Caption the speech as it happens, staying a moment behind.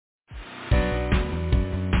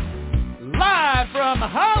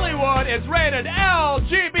is rated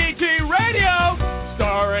LGBT Radio,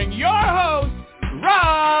 starring your host,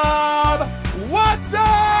 Rob Watson!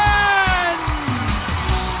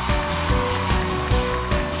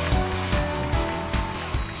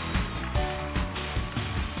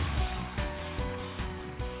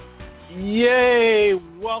 Yay!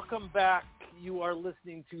 Welcome back. You are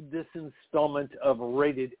listening to this installment of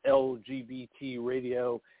Rated LGBT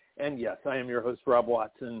Radio. And yes, I am your host, Rob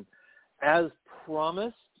Watson. As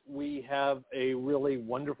promised, we have a really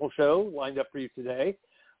wonderful show lined up for you today.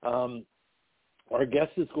 Our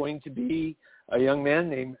guest is going to be a young man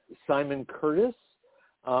named Simon Curtis.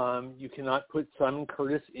 You cannot put Simon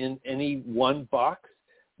Curtis in any one box.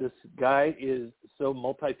 This guy is so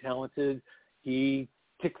multi-talented. He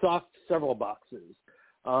ticks off several boxes.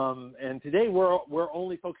 And today we're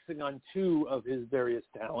only focusing on two of his various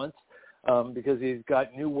talents because he's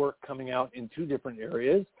got new work coming out in two different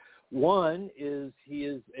areas. One is he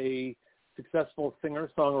is a successful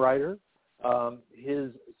singer-songwriter.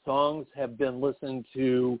 His songs have been listened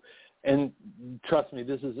to, and trust me,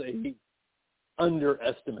 this is a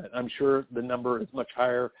underestimate. I'm sure the number is much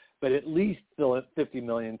higher, but at least still at 50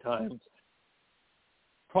 million times.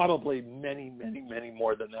 Probably many, many, many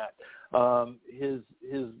more than that. His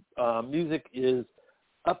music is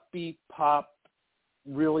upbeat pop,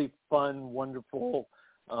 really fun, wonderful,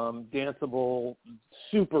 danceable,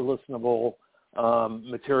 super listenable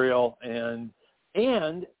material, and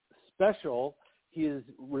special. He is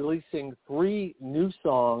releasing 3 new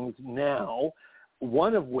songs now,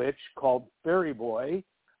 one of which called Fairy Boy.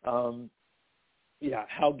 Yeah,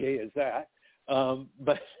 how gay is that?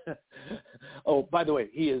 But oh, by the way,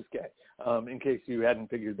 he is gay, in case you hadn't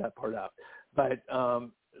figured that part out. But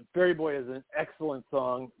Fairy Boy is an excellent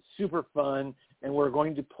song, super fun, and we're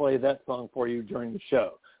going to play that song for you during the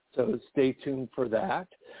show. So stay tuned for that.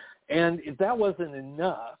 And if that wasn't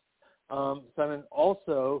enough, Simon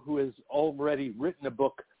also, who has already written a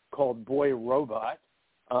book called Boy Robot,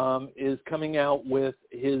 is coming out with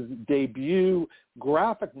his debut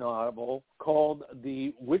graphic novel called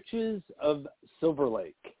The Witches of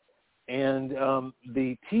Silverlake. And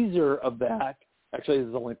the teaser of that, actually this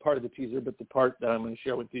is only part of the teaser, but the part that I'm going to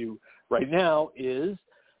share with you right now is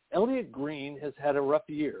Elliot Green has had a rough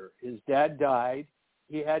year. His dad died.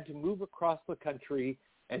 He had to move across the country,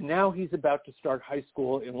 and now he's about to start high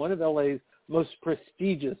school in one of LA's most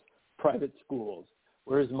prestigious private schools,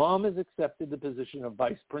 where his mom has accepted the position of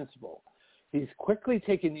vice principal. He's quickly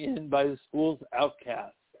taken in by the school's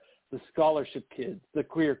outcasts, the scholarship kids, the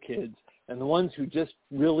queer kids, and the ones who just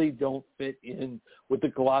really don't fit in with the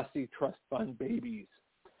glossy trust fund babies.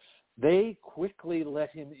 They quickly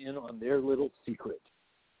let him in on their little secret.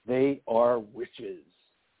 They are witches.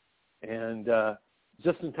 And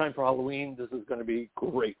just in time for Halloween, this is going to be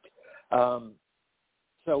great.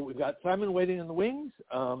 So we've got Simon waiting in the wings.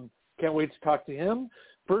 Can't wait to talk to him.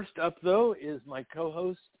 First up, though, is my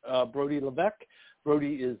co-host, Brody Levesque.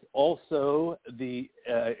 Brody is also the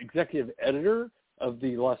executive editor of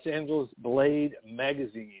the Los Angeles Blade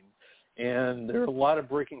magazine. And there are a lot of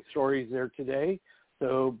breaking stories there today.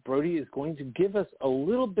 So Brody is going to give us a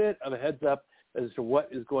little bit of a heads up as to what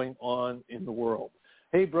is going on in the world.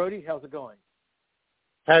 Hey, Brody, how's it going?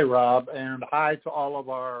 Hey, Rob, and hi to all of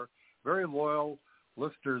our very loyal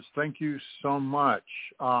listeners. Thank you so much,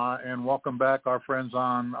 and welcome back, our friends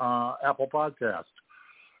on Apple Podcast.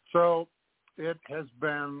 So it has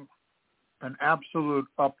been an absolute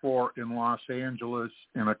uproar in Los Angeles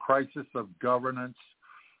in a crisis of governance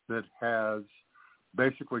that has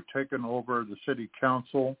basically taken over the city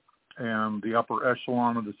council and the upper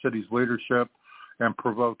echelon of the city's leadership and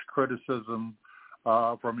provoked criticism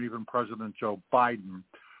from even President Joe Biden.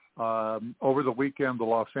 Over the weekend, the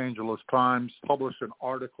Los Angeles Times published an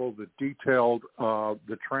article that detailed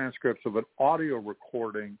the transcripts of an audio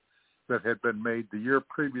recording that had been made the year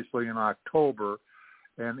previously in October.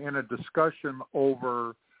 And in a discussion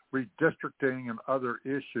over redistricting and other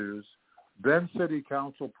issues, then City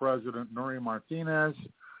Council President Nuri Martinez,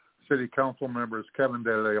 City Council members Kevin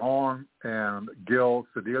De Leon and Gil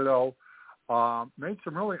Cedillo made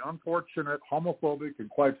some really unfortunate, homophobic, and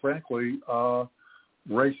quite frankly,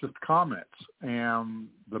 racist comments. And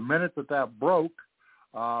the minute that broke,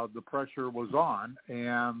 the pressure was on.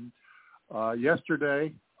 And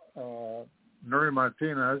yesterday, Nuri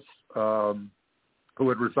Martinez, who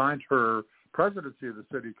had resigned her presidency of the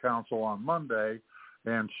city council on Monday,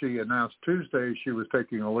 and she announced Tuesday she was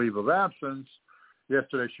taking a leave of absence.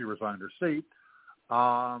 Yesterday she resigned her seat.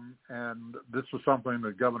 And this was something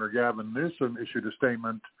that Governor Gavin Newsom issued a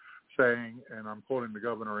statement saying, and I'm quoting the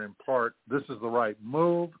governor in part, "This is the right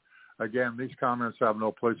move. Again, these comments have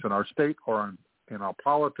no place in our state or in our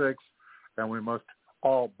politics. and we must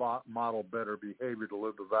all model better behavior to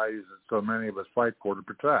live the values that so many of us fight for to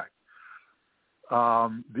protect.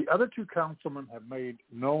 The other two councilmen have made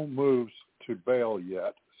no moves to bail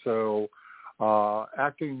yet. So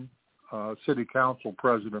acting City Council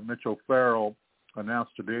President Mitch O'Farrell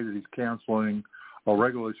announced today that he's canceling a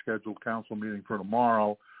regularly scheduled council meeting for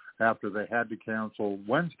tomorrow after they had to cancel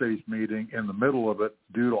Wednesday's meeting in the middle of it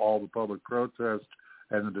due to all the public protests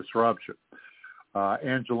and the disruption.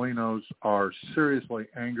 Angelinos are seriously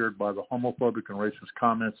angered by the homophobic and racist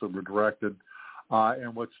comments that were directed,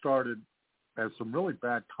 and what started as some really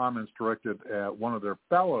bad comments directed at one of their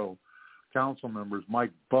fellow council members,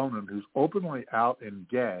 Mike Bonin, who's openly out and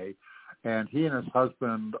gay, and he and his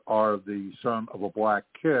husband are the son of a black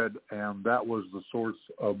kid, and that was the source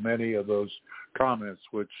of many of those comments,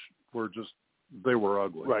 which were just, they were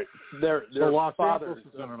ugly. Right. They're fathers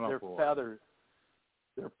of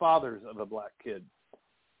a black kid.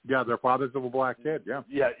 Yeah, they're fathers of a black kid. Yeah.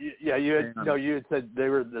 Yeah. You had said they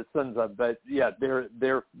were the sons of, but yeah, they're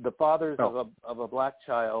the fathers of a black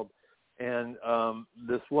child, and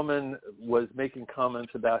this woman was making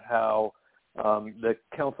comments about how the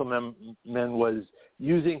councilman was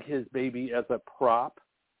using his baby as a prop,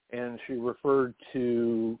 and she referred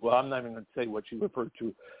to, well, I'm not even going to say what she referred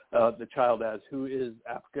to the child as, who is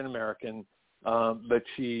African American, but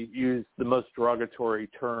she used the most derogatory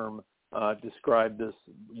term. Described this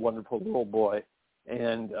wonderful little boy,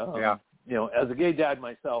 and as a gay dad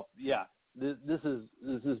myself, this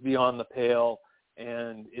is beyond the pale,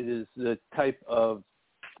 and it is the type of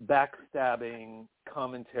backstabbing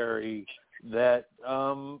commentary that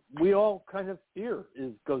we all kind of fear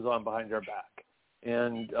goes on behind our back,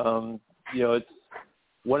 and it's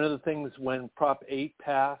one of the things when Prop 8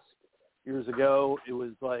 passed years ago. It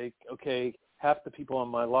was like, okay, half the people in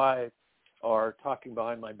my life are talking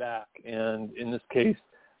behind my back, and in this case,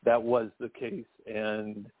 that was the case,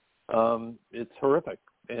 and it's horrific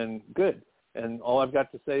and good. And all I've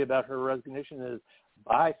got to say about her resignation is,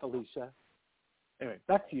 bye, Felicia. Anyway,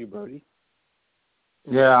 back to you, Brody.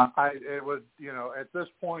 Yeah, it was, at this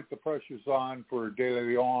point, the pressure's on for De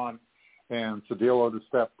Leon and Cedillo to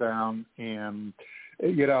step down, and,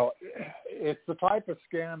 it's the type of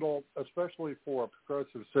scandal, especially for a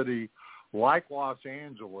progressive city like Los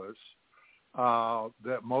Angeles,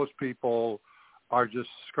 that most people are just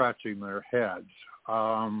scratching their heads.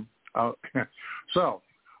 So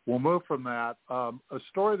we'll move from that. A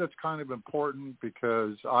story that's kind of important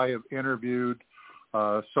because I have interviewed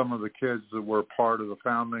some of the kids that were part of the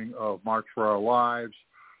founding of March for Our Lives.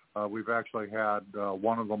 We've actually had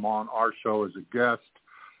one of them on our show as a guest.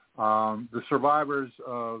 The survivors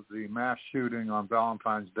of the mass shooting on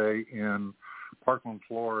Valentine's Day in Parkland,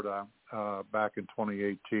 Florida, back in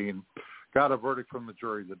 2018, got a verdict from the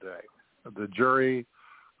jury today. The jury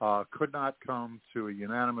could not come to a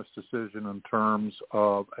unanimous decision in terms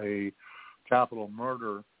of a capital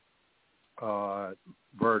murder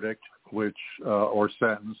verdict, or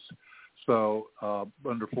sentence. So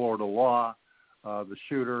under Florida law, the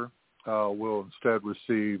shooter will instead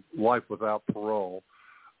receive life without parole.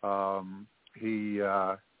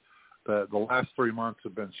 The last 3 months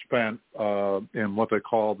have been spent in what they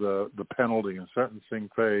call the penalty and sentencing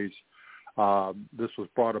phase. This was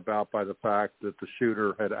brought about by the fact that the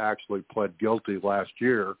shooter had actually pled guilty last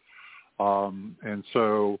year. And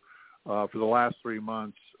so for the last 3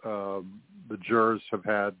 months, the jurors have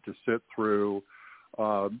had to sit through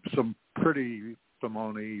some pretty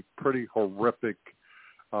horrific,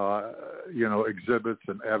 exhibits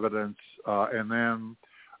and evidence. And then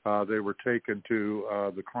they were taken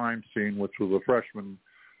to the crime scene, which was a freshman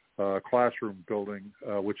classroom building,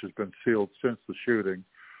 which has been sealed since the shooting.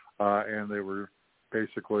 And they were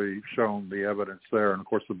basically shown the evidence there. And, of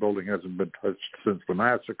course, the building hasn't been touched since the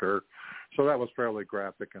massacre. So that was fairly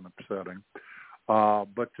graphic and upsetting.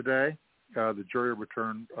 But today, the jury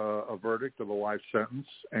returned a verdict of a life sentence.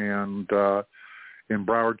 And in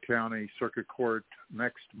Broward County Circuit Court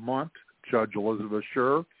next month, Judge Elizabeth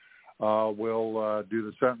Scher will do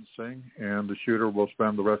the sentencing, and the shooter will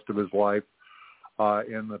spend the rest of his life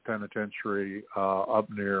in the penitentiary up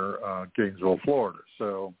near Gainesville, Florida.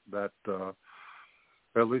 So that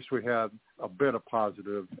at least we had a bit of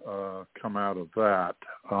positive come out of that.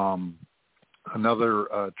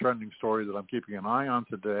 Another trending story that I'm keeping an eye on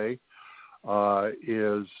today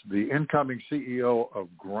is the incoming CEO of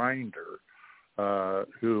Grindr,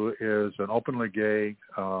 who is an openly gay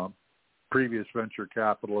previous venture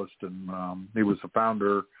capitalist, and he was the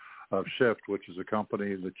founder of Shift, which is a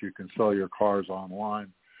company that you can sell your cars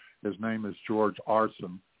online. His name is George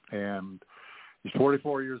Arson, and he's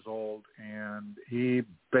 44 years old, and he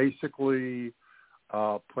basically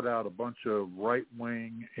put out a bunch of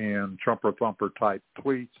right-wing and Trumper-thumper type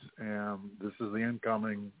tweets, and this is the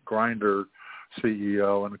incoming Grindr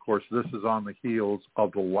CEO. And, of course, this is on the heels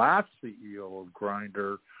of the last CEO of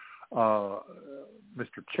Grindr,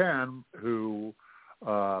 Mr. Chen,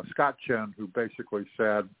 Scott Chen, who basically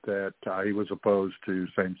said that he was opposed to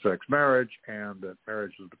same-sex marriage and that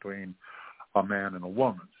marriage was between a man and a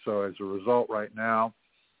woman. So as a result, right now,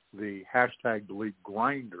 the hashtag delete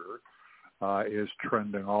Grindr is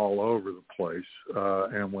trending all over the place,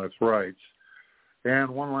 and with rights. And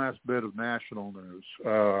one last bit of national news.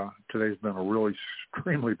 Today's been a really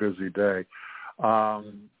extremely busy day.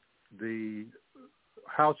 The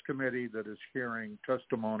House committee that is hearing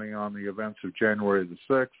testimony on the events of January the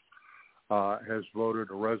 6th has voted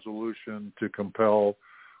a resolution to compel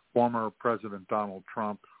former President Donald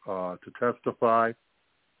Trump to testify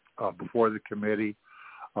before the committee.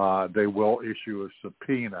 They will issue a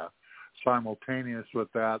subpoena. Simultaneous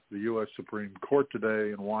with that, the U.S. Supreme Court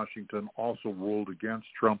today in Washington also ruled against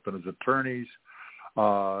Trump and his attorneys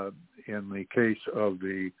in the case of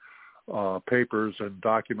the papers and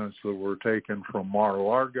documents that were taken from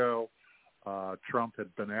Mar-a-Lago. Trump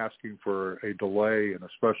had been asking for a delay in a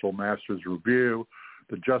special master's review.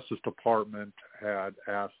 The Justice Department had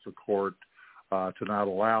asked the court to not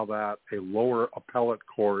allow that. A lower appellate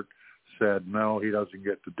court said, no, he doesn't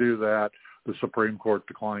get to do that. The Supreme Court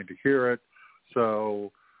declined to hear it.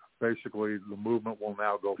 So basically the movement will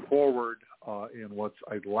now go forward in what's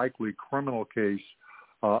a likely criminal case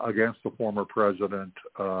against the former president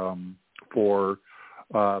for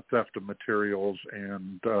theft of materials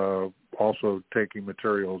and also taking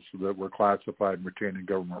materials that were classified and retaining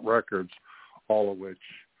government records, all of which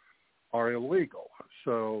are illegal.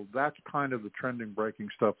 So that's kind of the trending breaking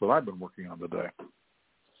stuff that I've been working on today.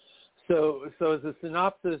 So as a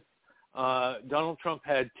synopsis, Donald Trump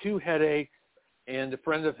had 2 headaches, and a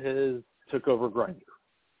friend of his took over Grindr.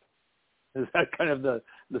 Is that kind of the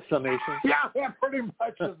summation? Yeah, pretty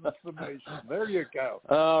much is the summation. There you go.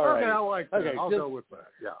 All right. Okay, I like that. Okay, I'll go with that.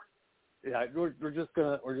 Yeah. Yeah, we're just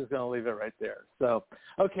gonna leave it right there. So,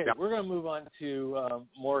 okay, We're gonna move on to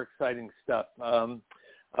more exciting stuff.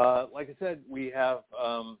 Like I said, we have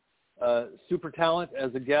super talent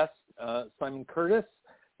as a guest, Simon Curtis.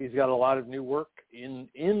 He's got a lot of new work in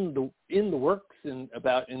the works in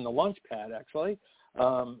the launch pad actually,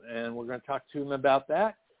 and we're going to talk to him about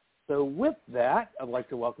that. So with that, I'd like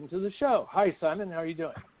to welcome to the show. Hi, Simon. How are you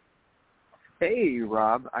doing? Hey,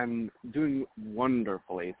 Rob. I'm doing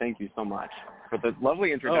wonderfully. Thank you so much for the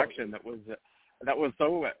lovely introduction. Oh. That was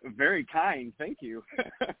so very kind. Thank you.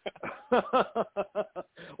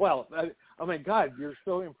 Well, oh my God, you're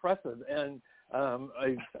so impressive, and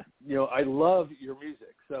I love your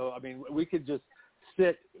music. So I mean, we could just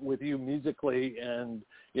sit with you musically, and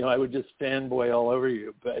I would just fanboy all over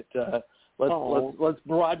you. But let's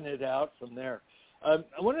broaden it out from there. I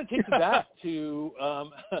want to take you back to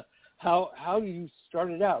how you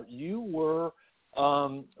started out. You were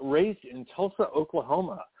raised in Tulsa,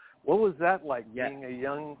 Oklahoma. What was that like, being a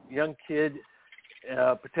young kid,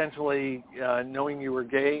 potentially knowing you were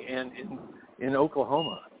gay and in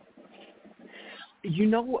Oklahoma?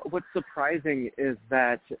 What's surprising is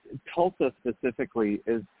that Tulsa specifically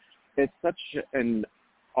it's such an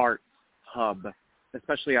art hub,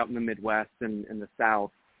 especially out in the Midwest and in the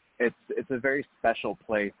South. It's a very special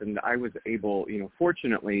place, and I was able,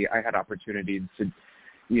 fortunately, I had opportunities to,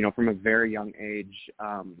 from a very young age,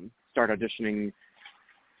 start auditioning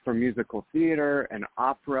for musical theater and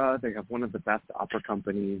opera. They have one of the best opera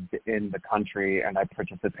companies in the country, and I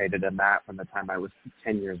participated in that from the time I was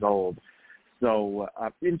 10 years old. So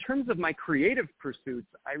in terms of my creative pursuits,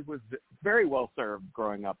 I was very well served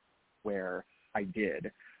growing up where I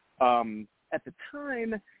did. At the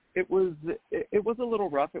time, it was a little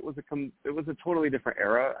rough. It was a totally different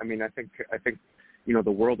era. I mean, I think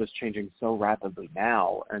the world is changing so rapidly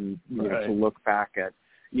now, and to look back at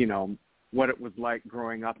what it was like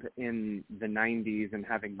growing up in the 90s and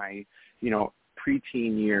having my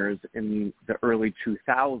preteen years in the early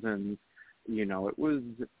 2000s, it was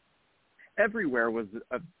everywhere was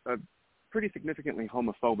a pretty significantly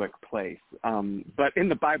homophobic place, but in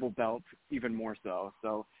the Bible Belt even more so.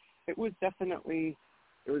 So it was definitely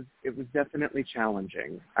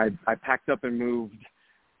challenging. I packed up and moved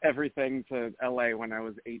everything to LA when I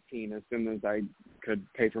was 18 as soon as I could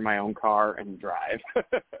pay for my own car and drive.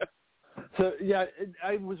 So yeah,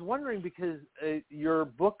 I was wondering because your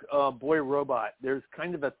book, Boy Robot, there's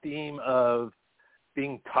kind of a theme of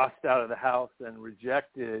being tossed out of the house and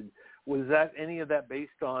rejected. Was that any of that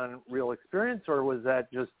based on real experience, or was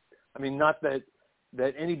that just, I mean, not that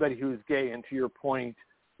anybody who's gay, and to your point,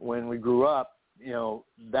 when we grew up,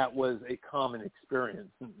 that was a common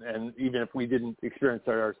experience. And even if we didn't experience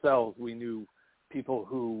it ourselves, we knew people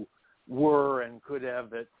who were and could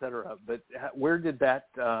have, et cetera. But where did that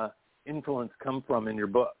influence come from in your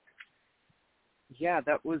book? Yeah,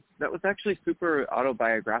 that was actually super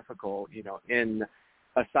autobiographical, in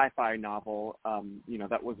a sci-fi novel.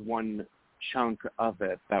 That was one chunk of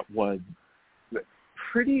it that was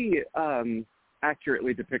pretty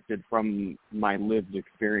accurately depicted from my lived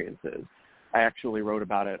experiences. I actually wrote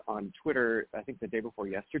about it on Twitter. I think the day before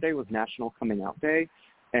yesterday was National Coming Out Day,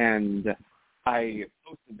 and I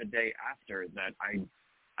posted the day after that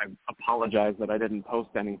I apologize that I didn't post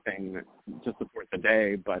anything to support the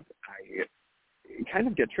day, but I kind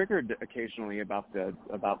of get triggered occasionally about seeing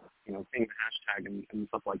the hashtag and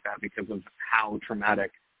stuff like that because of how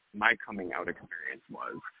traumatic my coming out experience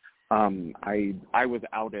was. I was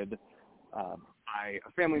outed by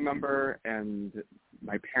a family member, and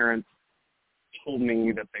my parents told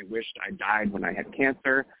me that they wished I died when I had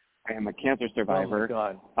cancer. I am a cancer survivor.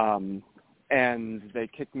 Oh my God. And they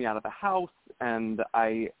kicked me out of the house, and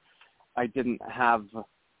I didn't have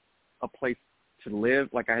a place to live.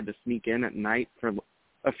 Like, I had to sneak in at night for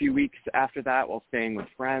a few weeks after that while staying with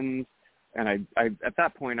friends. And I at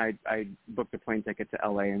that point, I booked a plane ticket to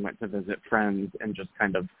LA and went to visit friends and just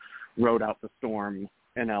kind of rode out the storm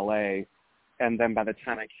in LA. And then by the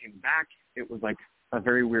time I came back, it was like a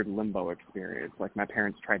very weird limbo experience. Like, my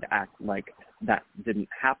parents tried to act like that didn't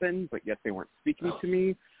happen, but yet they weren't speaking to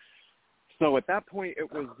me. So at that point,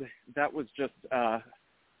 that was just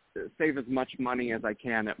save as much money as I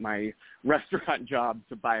can at my restaurant job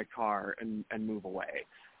to buy a car and move away.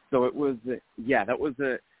 So it was, that was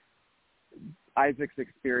Isaac's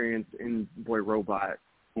experience in Boy Robot,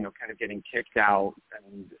 kind of getting kicked out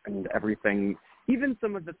and everything. Even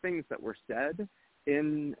some of the things that were said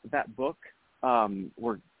in that book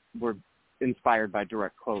were inspired by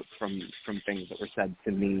direct quotes from things that were said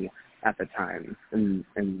to me at the time and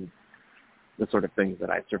the sort of things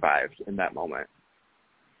that I survived in that moment.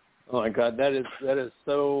 Oh my God, that is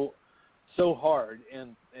so hard,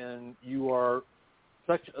 and you are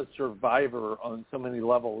such a survivor on so many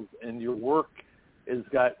levels, and your work has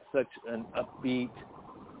got such an upbeat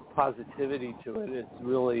positivity to it. It's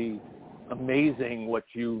really amazing what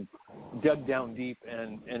you dug down deep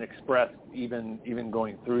and expressed even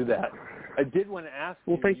going through that. I did want to ask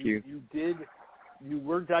you. Well, thank you. You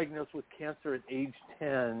were diagnosed with cancer at age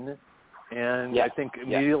 10, and yes. I think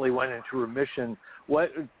immediately went into remission.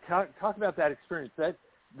 Talk about that experience.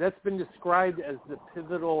 That's been described as the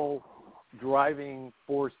pivotal driving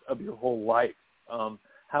force of your whole life.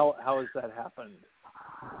 How has that happened?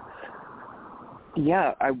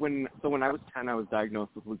 Yeah, when I was 10, I was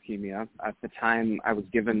diagnosed with leukemia. At the time, I was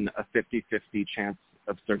given a 50-50 chance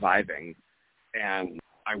of surviving, and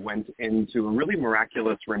I went into a really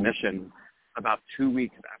miraculous remission about 2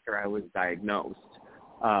 weeks after I was diagnosed.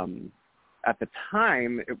 At the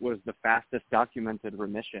time, it was the fastest documented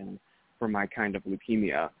remission for my kind of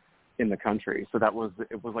leukemia in the country. So it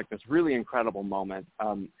was like this really incredible moment.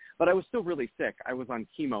 But I was still really sick. I was on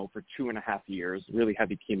chemo for 2.5 years, really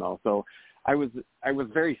heavy chemo. So I was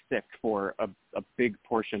very sick for a big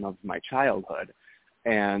portion of my childhood.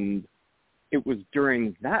 And it was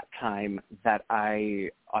during that time that I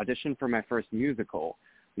auditioned for my first musical.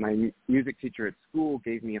 My music teacher at school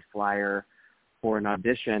gave me a flyer for an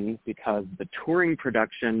audition because the touring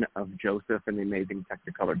production of Joseph and the Amazing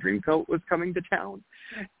Technicolor Dreamcoat was coming to town.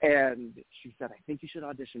 And she said, I think you should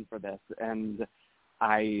audition for this. And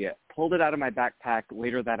I pulled it out of my backpack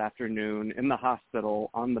later that afternoon in the hospital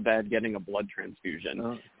on the bed getting a blood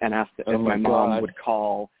transfusion and asked if my mom would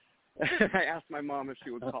call. I asked my mom if she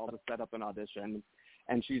would call to set up an audition.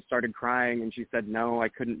 And she started crying and she said, no, I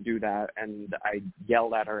couldn't do that. And I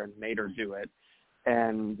yelled at her and made her do it.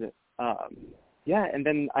 And and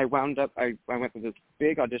then I wound up, I went through this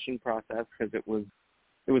big audition process because it was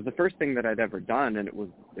the first thing that I'd ever done, and it was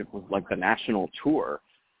like the national tour.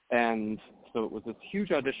 And so it was this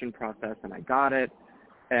huge audition process, and I got it.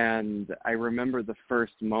 And I remember the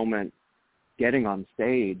first moment getting on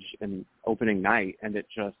stage and opening night, and it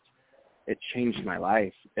changed my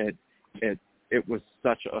life. It was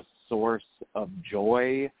such a source of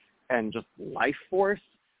joy and just life force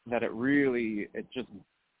that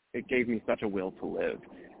it gave me such a will to live.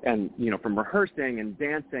 And, from rehearsing and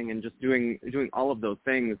dancing and just doing all of those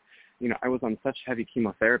things, I was on such heavy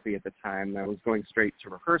chemotherapy at the time. I was going straight to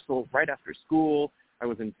rehearsal right after school. I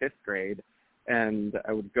was in 5th grade, and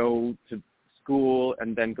I would go to school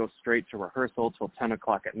and then go straight to rehearsal till 10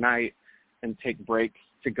 o'clock at night and take breaks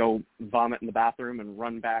to go vomit in the bathroom and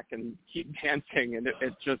run back and keep dancing. And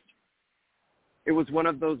it was one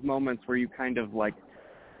of those moments where you kind of like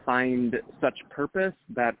find such purpose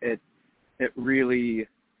that it really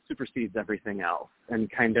supersedes everything else and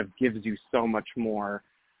kind of gives you so much more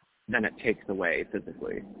than it takes away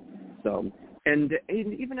physically. So, and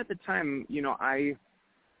even at the time, you know, I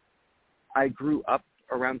grew up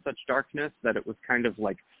around such darkness that it was kind of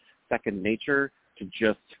like second nature to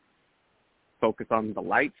just focus on the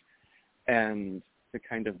light and to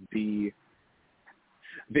kind of be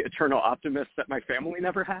the eternal optimist that my family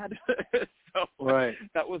never had. So right.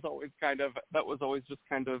 that was always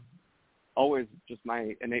just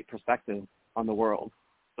my innate perspective on the world.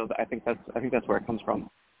 So I think that's where it comes from.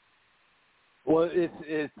 Well,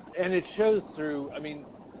 it shows through. I mean,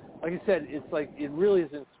 like I said, it's like it really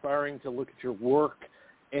is inspiring to look at your work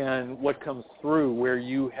and what comes through, where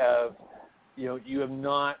you have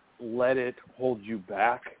not let it hold you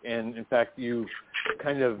back, and in fact, you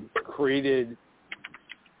kind of created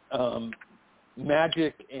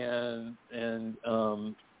magic and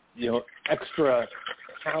extra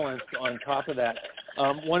talents on top of that.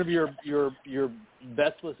 One of your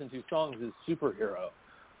best listened to songs is Superhero,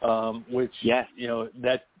 which yes.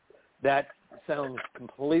 that sounds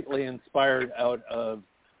completely inspired out of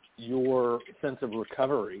your sense of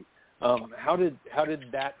recovery. How did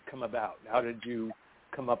that come about? How did you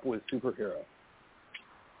come up with Superhero?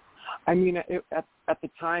 I mean, at the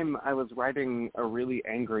time, I was writing a really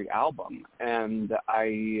angry album, and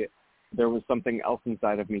there was something else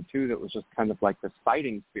inside of me too that was just kind of like this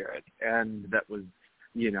fighting spirit, and that was,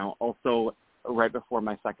 also right before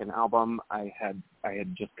my second album, I had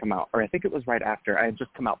just come out, or I think it was right after, I had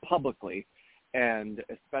just come out publicly, and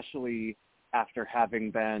especially after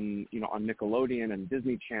having been, on Nickelodeon and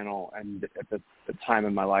Disney Channel, and at the time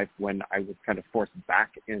in my life when I was kind of forced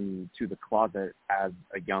back into the closet as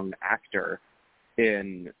a young actor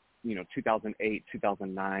in, 2008,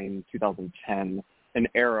 2009, 2010, an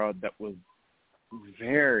era that was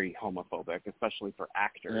very homophobic, especially for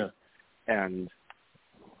actors. Yeah. And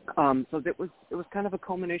so it was kind of a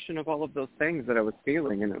culmination of all of those things that I was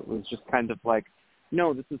feeling, and it was just kind of like,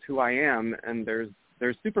 no, this is who I am, and there's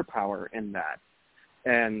superpower in that.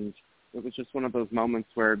 And it was just one of those moments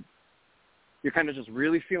where you're kind of just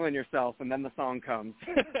really feeling yourself, and then the song comes.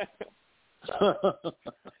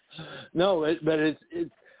 No, but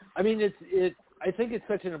I think it's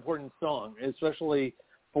such an important song, especially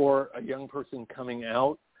for a young person coming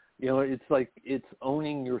out. It's like it's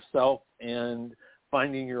owning yourself and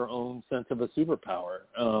finding your own sense of a superpower.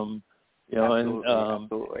 Absolutely, and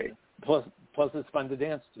absolutely. Plus it's fun to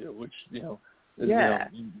dance to, which is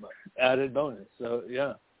added bonus. So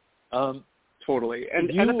yeah, totally. And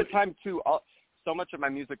at the time too, so much of my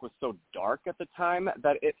music was so dark at the time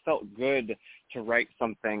that it felt good to write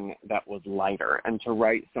something that was lighter and to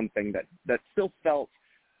write something that still felt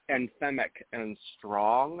anthemic and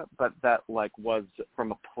strong, but that like was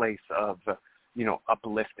from a place of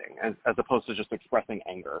uplifting as opposed to just expressing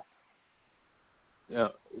anger. Yeah.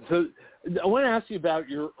 So I want to ask you about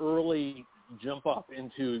your early jump up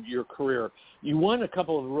into your career. You won a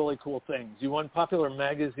couple of really cool things. You won Popular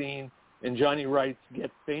Magazine and Johnny Wright's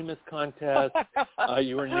Get Famous contest.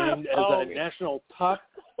 You were named as a national top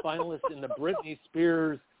finalist in the Britney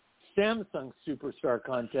Spears Samsung Superstar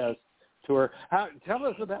Contest tour. Tell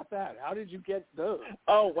us about that. How did you get those?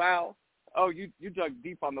 Oh, wow. Oh, you dug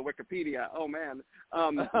deep on the Wikipedia. Oh man.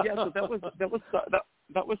 So that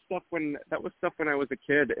was stuff when I was a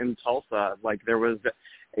kid in Tulsa. Like there was,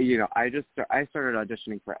 I started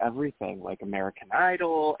auditioning for everything, like American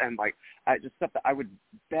Idol, and like stuff that I would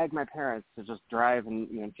beg my parents to just drive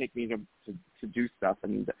and take me to do stuff,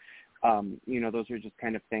 and those are just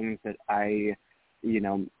kind of things that I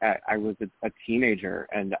was a teenager,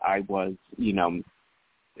 and I was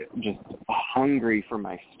just hungry for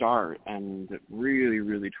my start and really,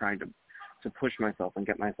 really trying to push myself and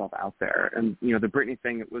get myself out there. And, the Britney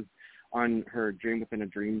thing, it was on her Dream Within a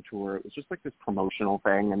Dream tour. It was just like this promotional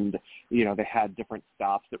thing. And, they had different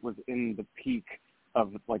stops. It was in the peak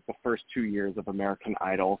of like the first 2 years of American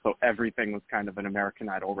Idol. So everything was kind of an American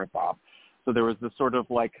Idol ripoff. So there was this sort of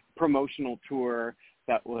like promotional tour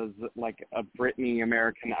that was like a Britney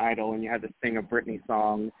American Idol, and you had to sing a Britney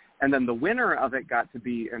song. And then the winner of it got to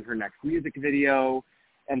be in her next music video.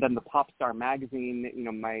 And then the Pop Star magazine,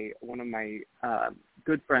 one of my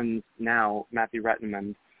good friends now, Matthew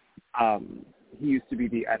Rettenman, he used to be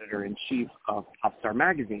the editor-in-chief of Pop Star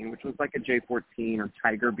magazine, which was like a J14 or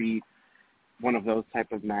Tiger Beat, one of those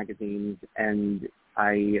type of magazines. And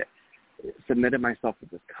I submitted myself to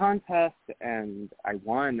this contest, and I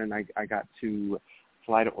won, and I got to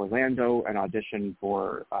fly to Orlando and audition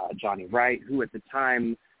for Johnny Wright, who at the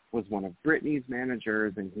time was one of Britney's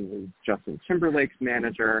managers, and he was Justin Timberlake's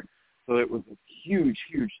manager. So it was a huge,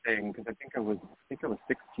 huge thing because I think I was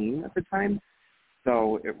 16 at the time.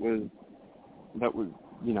 So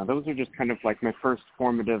those are just kind of like my first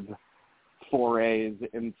formative forays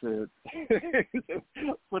into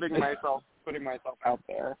putting myself out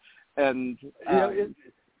there. And so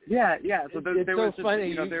they were just,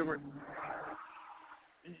 funny. They were.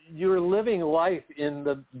 You're living life in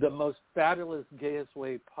the most fabulous, gayest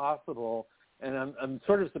way possible, and I'm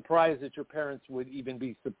sort of surprised that your parents would even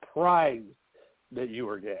be surprised that you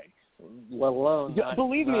were gay, let alone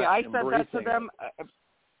believe me, I said that to them.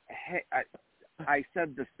 I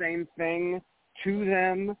said the same thing to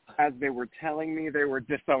them as they were telling me they were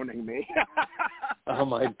disowning me. Oh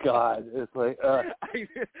my God! It's like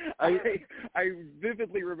I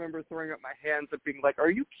vividly remember throwing up my hands and being like,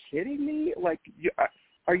 "Are you kidding me? Like,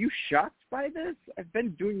 are you shocked by this? I've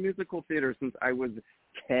been doing musical theater since I was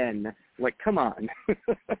 10. Like, come on."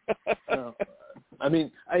 I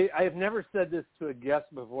mean, I have never said this to a guest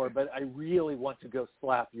before, but I really want to go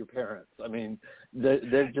slap your parents. I mean,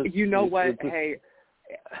 they're just. You know what? Hey,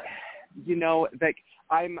 like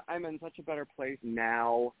I'm in such a better place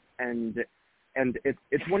now, and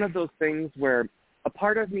it's one of those things where a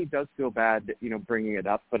part of me does feel bad, bringing it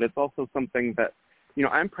up, but it's also something that,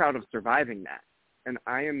 I'm proud of surviving that. And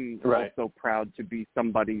I am also proud to be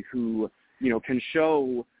somebody who, can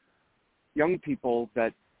show young people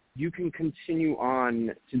that you can continue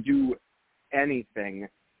on to do anything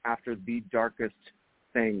after the darkest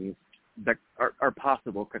things that are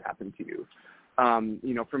possible could happen to you.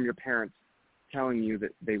 From your parents telling you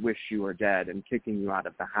that they wish you were dead and kicking you out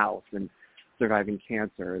of the house and surviving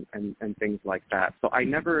cancer and things like that. So I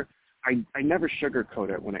never sugarcoat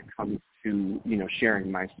it when it comes to,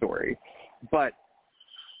 sharing my story. But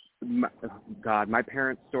my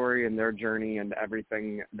parents' story and their journey and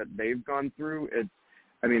everything that they've gone through,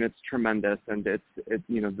 it's tremendous. And it's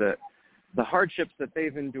the hardships that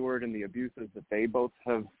they've endured and the abuses that they both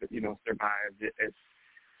have, survived.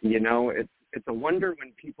 It's a wonder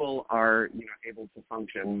when people are, able to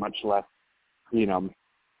function, much less,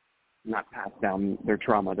 not pass down their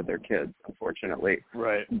trauma to their kids, unfortunately.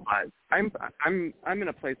 Right. But I'm in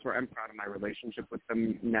a place where I'm proud of my relationship with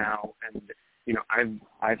them now, and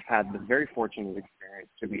I've had the very fortunate experience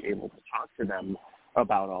to be able to talk to them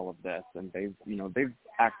about all of this, and they've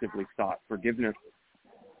actively sought forgiveness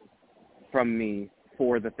from me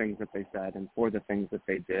for the things that they said and for the things that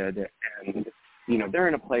they did, and they're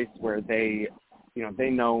in a place where they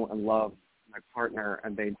know and love my partner,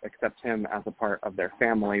 and they accept him as a part of their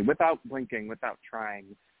family without blinking, without trying,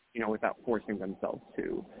 without forcing themselves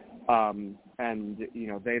to. And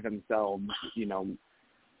they themselves,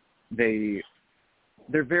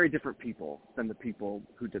 they're very different people than the people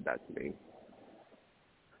who did that to me.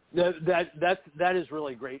 That is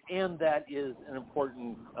really great, and that is an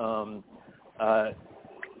important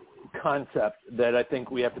concept that I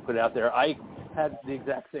think we have to put out there. I had the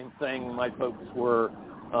exact same thing. My folks were,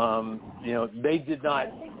 they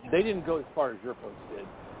didn't go as far as your folks did.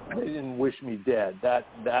 They didn't wish me dead. That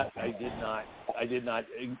I did not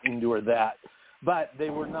endure that. But they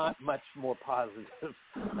were not much more positive.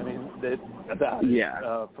 I mean, about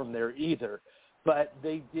it from there either. But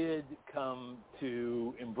they did come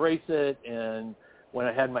to embrace it, and when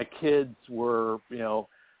I had my kids,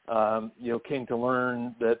 came to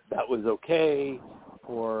learn that was okay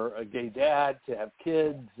for a gay dad to have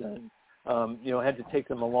kids, and had to take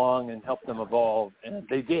them along and help them evolve, and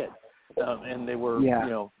they did, and they were,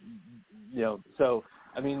 So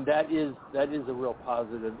I mean, that is a real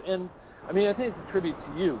positive, and I mean, I think it's a tribute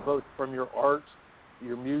to you, both from your art,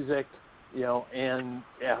 your music, and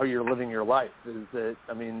how you're living your life. Is that,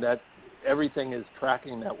 I mean, that everything is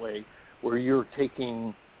tracking that way, where you're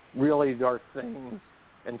taking really dark things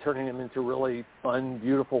and turning them into really fun,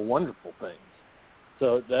 beautiful, wonderful things.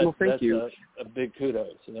 So that's a big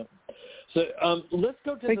kudos. So let's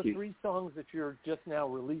go to the 3 songs that you're just now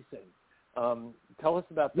releasing. Tell us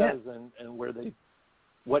about those and where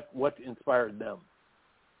what inspired them.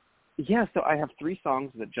 Yeah, so I have 3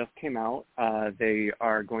 songs that just came out. They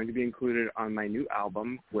are going to be included on my new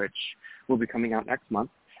album, which will be coming out next month.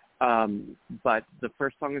 But the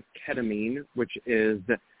first song is Ketamine, which is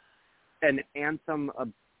an anthem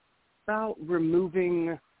about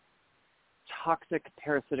removing toxic,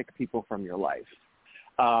 parasitic people from your life.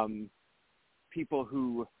 People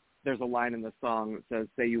who, there's a line in the song that says,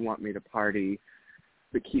 "Say you want me to party,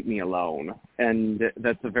 but keep me alone." And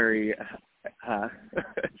that's a very,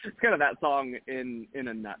 it's kind of that song in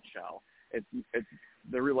a nutshell. It's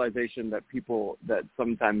the realization that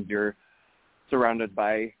sometimes you're surrounded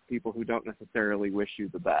by people who don't necessarily wish you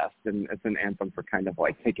the best. And it's an anthem for kind of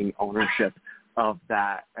like taking ownership of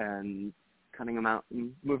that and cutting them out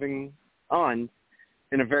and moving on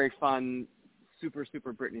in a very fun, super,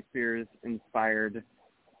 super Britney Spears inspired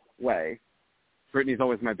way. Britney's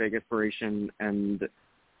always my big inspiration and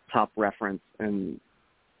top reference in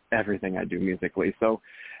everything I do musically. So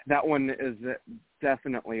that one is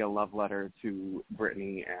definitely a love letter to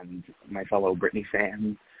Britney and my fellow Britney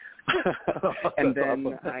fans. And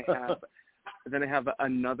then I have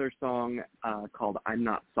another song called I'm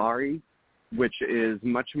Not Sorry, which is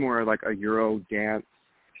much more like a Euro dance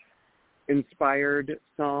inspired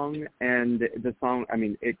song. And the song, I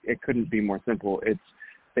mean, it couldn't be more simple.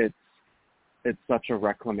 It's such a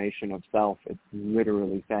reclamation of self. It's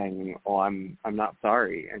literally saying, oh, I'm not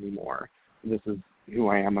sorry anymore. This is who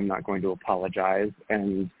I am. I'm not going to apologize.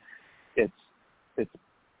 And it's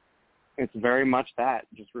very much that,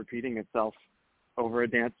 just repeating itself over a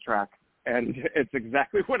dance track. And it's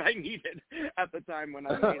exactly what I needed at the time when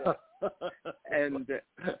I made it.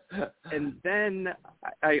 And then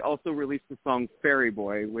I also released the song Fairy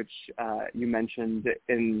Boy, which you mentioned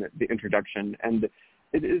in the introduction. And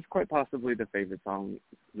it is quite possibly my favorite song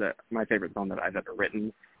that I've ever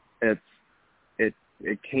written.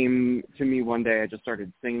 It came to me one day. I just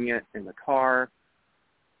started singing it in the car,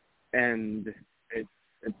 and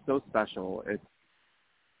it's so special.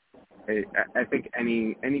 I think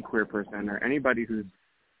any queer person or anybody who's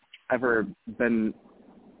ever been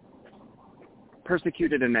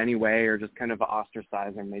persecuted in any way or just kind of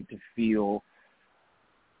ostracized or made to feel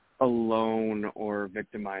alone or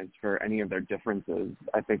victimized for any of their differences,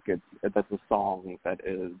 I think that's a song that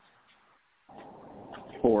is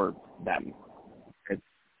for them.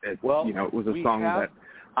 It was a song that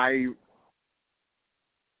I...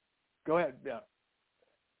 Go ahead, yeah.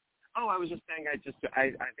 Oh, I was just saying, I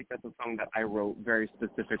think that's a song that I wrote very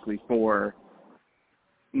specifically for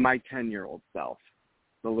my 10-year-old self,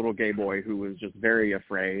 the little gay boy who was just very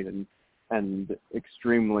afraid and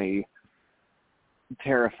extremely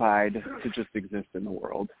terrified to just exist in the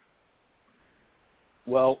world.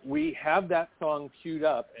 Well, we have that song queued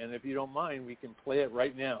up, and if you don't mind, we can play it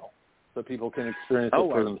right now so people can experience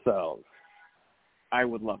it for themselves. I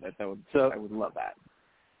would love it. I would love that.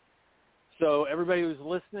 So everybody who's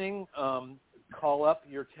listening, call up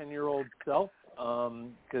your 10-year-old self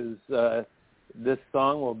because this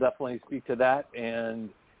song will definitely speak to that. And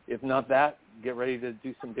if not that, get ready to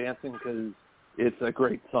do some dancing because it's a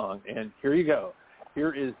great song. And here you go.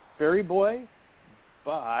 Here is Fairy Boy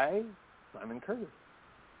by Simon Curtis.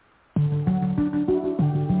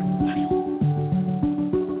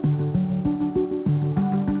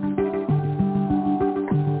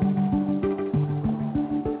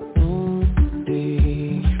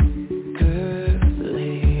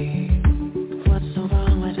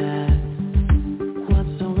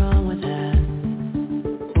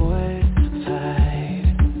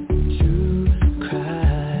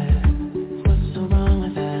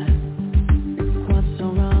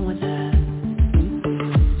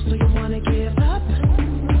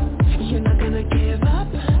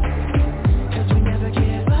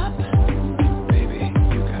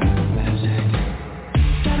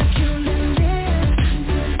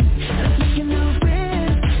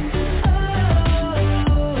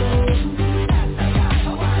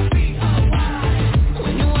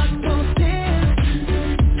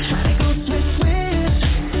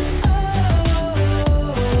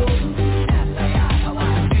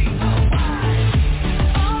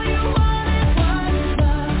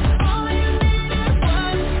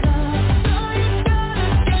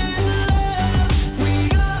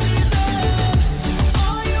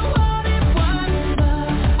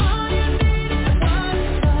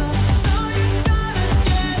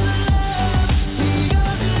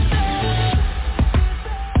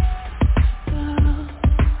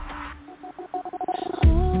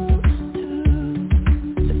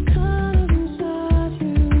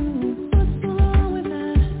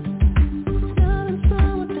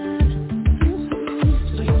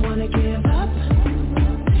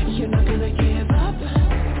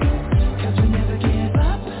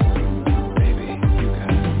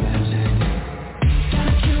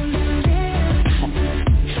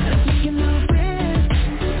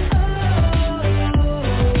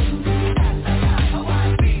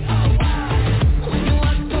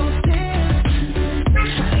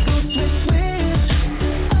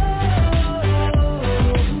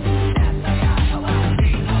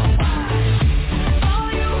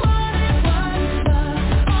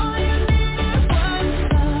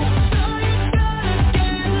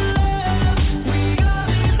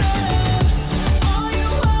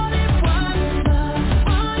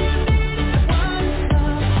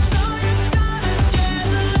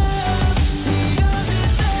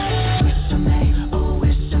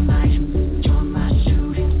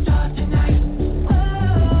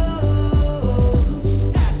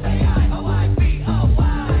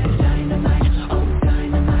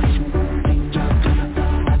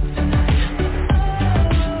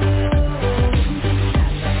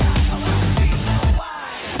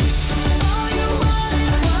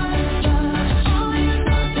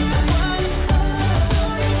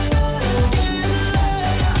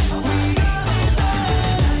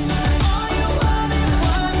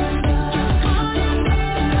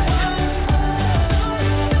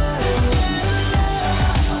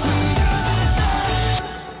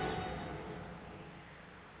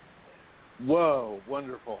 Whoa,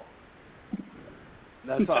 wonderful.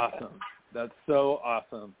 That's awesome. That's so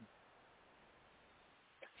awesome.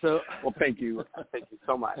 So, well, thank you. Thank you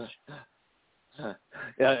so much.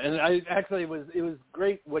 Yeah, and it was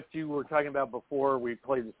great what you were talking about before we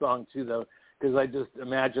played the song too, though, because I just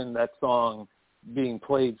imagined that song being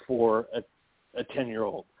played for a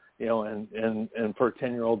 10-year-old, you know, and for a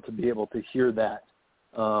 10-year-old to be able to hear that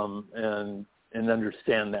and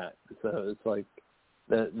understand that. So it's like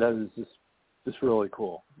that is just really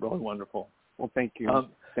cool, really wonderful. Well, thank you.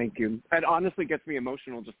 Thank you. It honestly gets me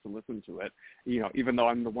emotional just to listen to it, you know, even though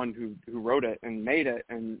I'm the one who wrote it and made it,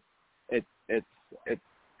 and it's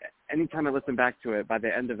anytime I listen back to it, by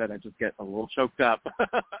the end of it, I just get a little choked up.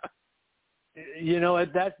 You know,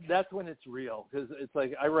 that's when it's real, because it's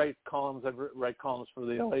like I write columns for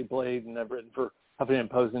the LA Blade, and I've written for Huffington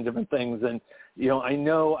Post and different things, and you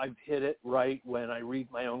know I've hit it right when I read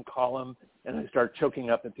my own column and I start choking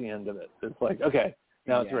up at the end of it. It's like, okay,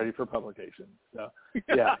 now it's ready for publication. So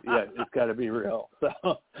yeah, it's got to be real.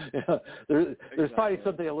 So yeah, there's probably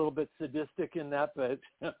something a little bit sadistic in that, but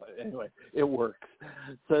anyway, it works.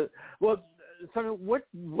 So what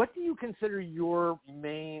do you consider your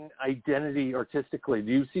main identity artistically?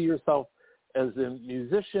 Do you see yourself as a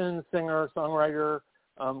musician, singer, songwriter?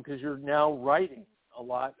 Because you're now writing a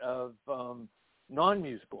lot of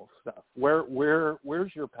non-musical stuff.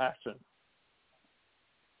 Where's your passion?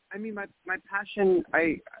 I mean, my passion.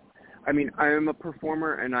 I mean, I am a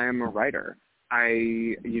performer and I am a writer.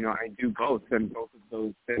 I do both, and both of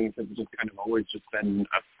those things have just kind of always just been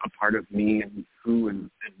a part of me and who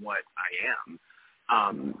and what I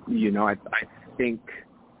am. You know, I think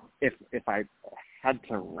if I had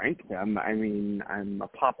to rank them, I mean, I'm a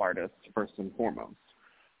pop artist first and foremost.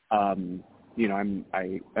 You know,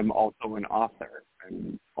 I am also an author.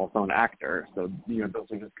 I'm also an actor. So, you know,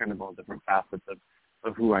 those are just kind of all different facets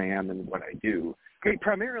of who I am and what I do. I mean,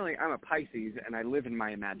 primarily, I'm a Pisces, and I live in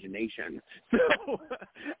my imagination. So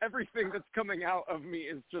everything that's coming out of me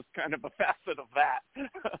is just kind of a facet of that.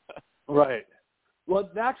 Right. Well,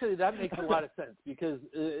 actually, that makes a lot of sense, because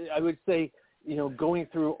I would say, you know, going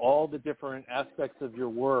through all the different aspects of your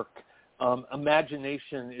work,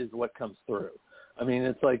 imagination is what comes through. I mean,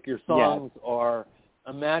 it's like your songs are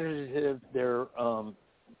imaginative. They're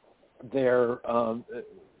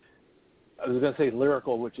I was going to say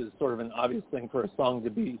lyrical, which is sort of an obvious thing for a song to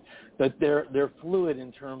be, but they're fluid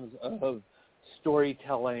in terms of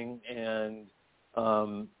storytelling and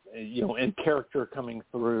you know, and character coming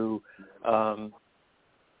through. You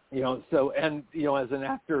know, so, and you know, as an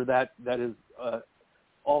actor, that is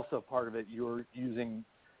also part of it. You're using,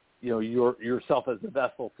 you know, yourself as a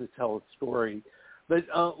vessel to tell a story. But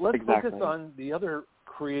let's focus on the other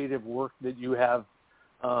creative work that you have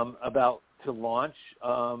about to launch,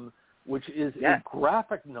 which is a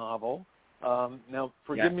graphic novel. Now,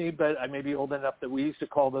 forgive me, but I may be old enough that we used to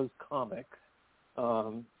call those comics.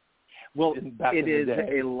 Well, it is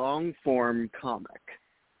a long-form comic.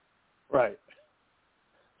 Right.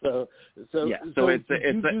 So it's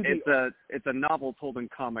a novel told in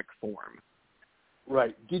comic form.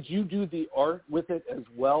 Right. Did you do the art with it as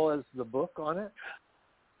well as the book on it?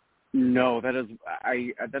 No, that is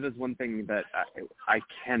one thing that I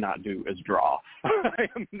cannot do is draw. I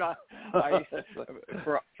am not.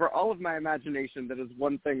 For all of my imagination, that is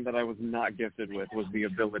one thing that I was not gifted with, was the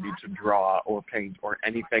ability to draw or paint or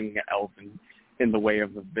anything else in the way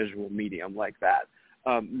of a visual medium like that.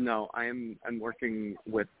 No, I'm working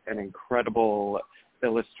with an incredible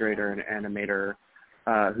illustrator and animator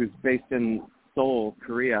who's based in Seoul,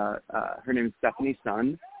 Korea. Her name is Stephanie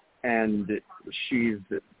Sun, and she's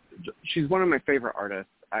one of my favorite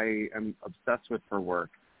artists. I am obsessed with her work.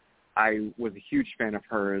 I was a huge fan of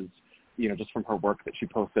hers, you know, just from her work that she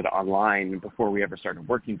posted online before we ever started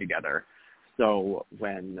working together. So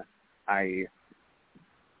when I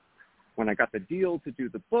got the deal to do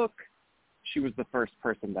the book, she was the first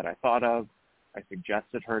person that I thought of. I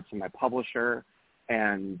suggested her to my publisher,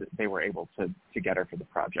 and they were able to get her for the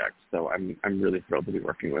project. So I'm really thrilled to be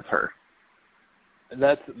working with her.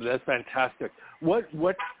 That's fantastic.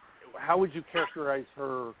 How would you characterize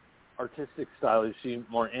her artistic style? Is she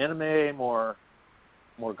more anime, more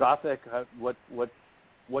gothic? What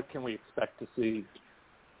can we expect to see?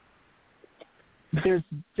 There's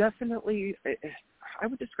definitely, I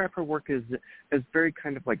would describe her work as very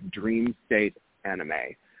kind of like dream state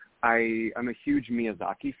anime. I'm a huge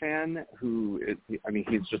Miyazaki fan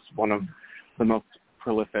he's just one of the most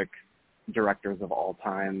prolific directors of all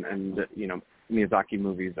time, and, you know, Miyazaki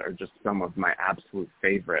movies are just some of my absolute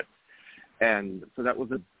favorites. And so that was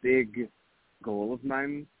a big goal of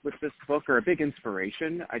mine with this book, or a big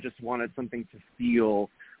inspiration. I just wanted something to feel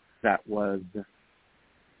that was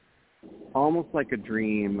almost like a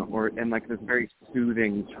dream, and like this very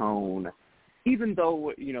soothing tone. Even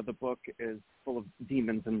though, the book is full of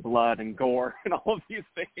demons and blood and gore and all of these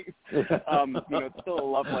things, it's still a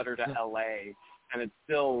love letter to LA, and it's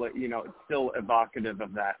still, it's still evocative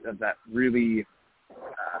of that really,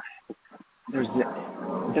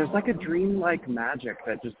 there's like a dreamlike magic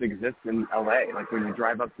that just exists in LA. Like when you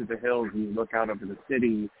drive up to the hills and you look out over the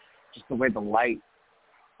city, just the way the light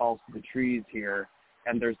falls to the trees here.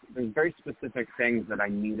 And there's very specific things that I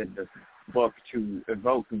needed this book to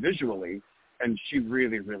evoke visually, and she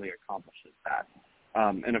really, really accomplishes that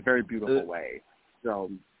in a very beautiful way. So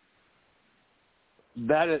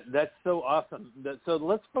that's so awesome. So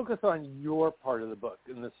let's focus on your part of the book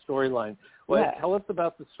in the storyline. Well, tell us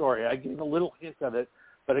about the story. I gave a little hint of it,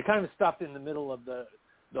 but I kind of stopped in the middle of the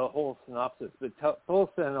whole synopsis. But fill us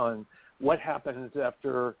in on what happens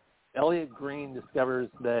after Elliot Green discovers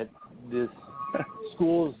that this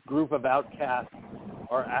school's group of outcasts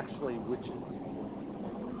are actually witches.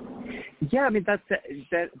 Yeah, I mean, that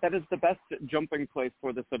is the best jumping place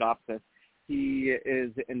for the synopsis. He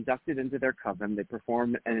is inducted into their coven. They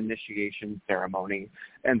perform an initiation ceremony,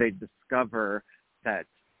 and they discover that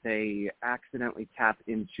they accidentally tap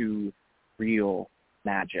into real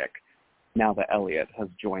magic now that Elliot has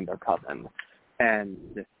joined their coven.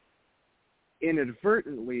 And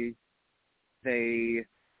inadvertently, they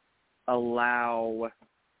allow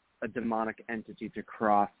a demonic entity to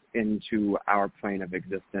cross into our plane of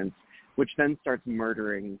existence, which then starts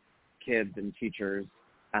murdering kids and teachers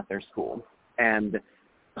at their school. And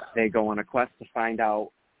they go on a quest to find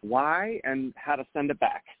out why and how to send it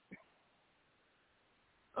back.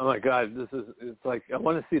 Oh my God, it's like I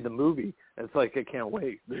want to see the movie. It's like I can't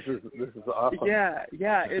wait. This is awesome. Yeah,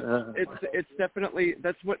 it's definitely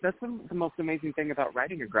that's the most amazing thing about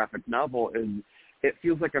writing a graphic novel is it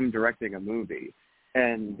feels like I'm directing a movie.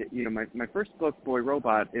 And my first book, Boy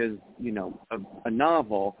Robot, is a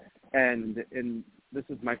novel, and this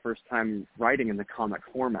is my first time writing in the comic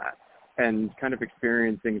format, and kind of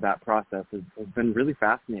experiencing that process has been really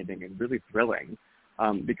fascinating and really thrilling.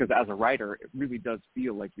 Because as a writer, it really does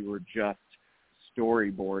feel like you were just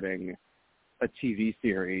storyboarding a TV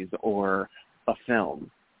series or a film.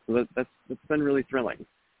 So that's been really thrilling.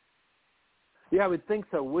 Yeah, I would think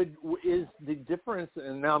so. Is the difference,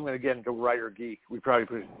 and now I'm going to get into writer geek. We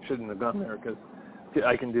probably shouldn't have gone there because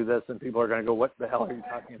I can do this and people are going to go, what the hell are you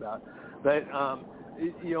talking about? But,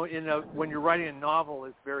 when you're writing a novel,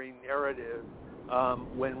 it's very narrative.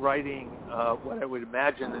 When writing what I would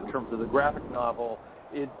imagine in terms of the graphic novel,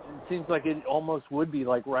 it seems like it almost would be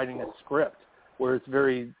like writing a script where it's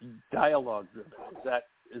very dialogue driven.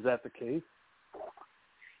 Is that the case?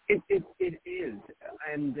 It is,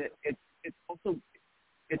 and it's also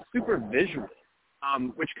super visual,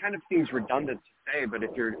 which kind of seems redundant to say. But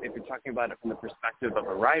if you're talking about it from the perspective of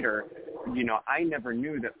a writer, I never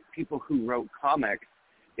knew that people who wrote comics,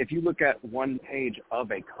 if you look at one page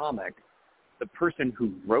of a comic, the person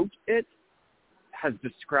who wrote it has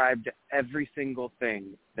described every single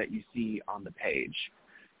thing that you see on the page.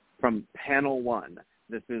 From panel 1,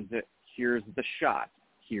 this is it. Here's the shot.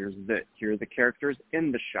 Here are the characters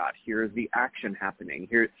in the shot. Here's the action happening.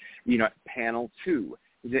 Here, panel 2.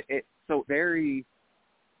 So very,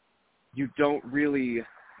 you don't really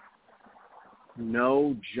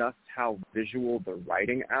know just how visual the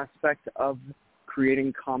writing aspect of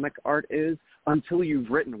creating comic art is until you've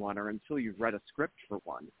written one or until you've read a script for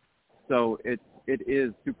one. So it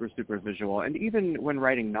is super, super visual. And even when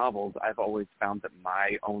writing novels, I've always found that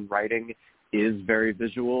my own writing is very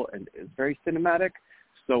visual and is very cinematic.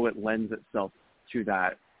 So it lends itself to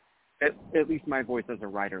that. At least my voice as a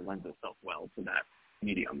writer lends itself well to that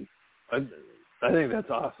medium. I think that's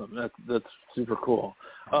awesome. That's super cool.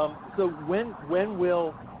 So when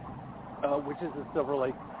will Witches of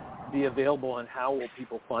Silverlake be available, and how will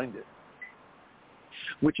people find it?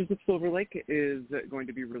 Witches of Silverlake is going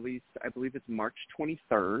to be released, I believe it's March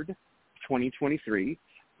 23rd, 2023,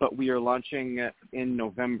 but we are launching in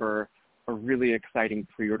November a really exciting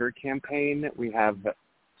pre-order campaign. We have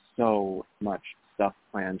so much stuff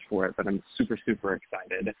planned for it, but I'm super, super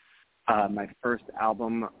excited. My first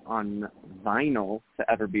album on vinyl to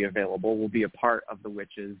ever be available will be a part of the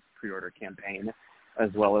Witches pre-order campaign, as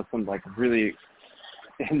well as some really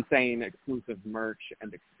insane exclusive merch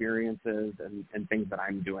and experiences and things that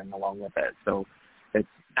I'm doing along with it. So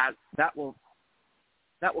that will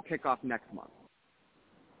kick off next month.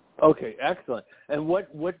 Okay, excellent. And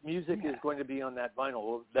what music is going to be on that vinyl?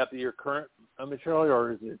 Will that be your current material,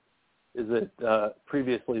 or is it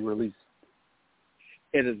previously released?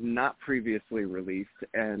 It is not previously released,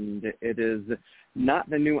 and it is not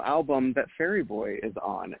the new album that Fairy Boy is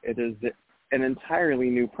on. It is an entirely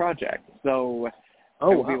new project. So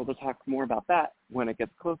I'll be able to talk more about that when it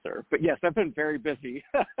gets closer. But yes, I've been very busy.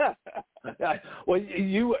 Well,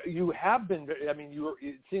 you have been. I mean,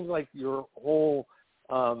 it seems like your whole,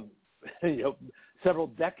 several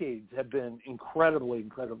decades have been incredibly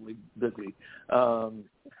busy,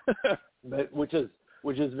 but which is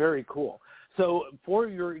very cool. So for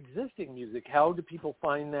your existing music, how do people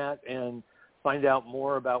find that and find out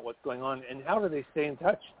more about what's going on, and how do they stay in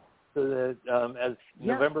touch so that as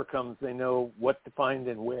November comes, they know what to find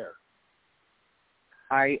and where?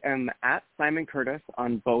 I am at Simon Curtis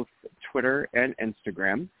on both Twitter and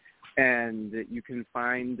Instagram, and you can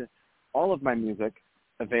find all of my music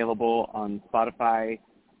available on Spotify,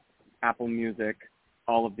 Apple Music,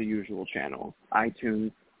 all of the usual channels,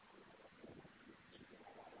 iTunes.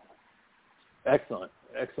 Excellent.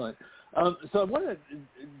 So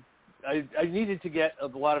I needed to get a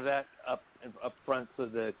lot of that up front so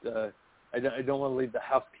that I don't want to leave the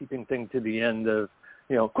housekeeping thing to the end of,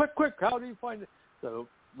 quick, how do you find it? So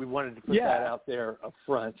we wanted to put that out there up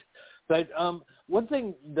front. But one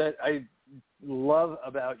thing that I love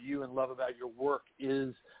about you and love about your work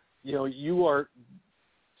is, you are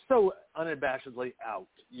so unabashedly out.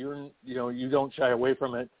 You don't shy away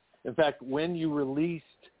from it. In fact, when you released,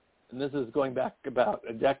 and this is going back about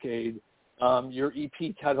a decade, your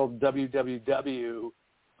EP titled WWW,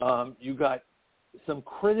 you got some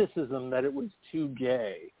criticism that it was too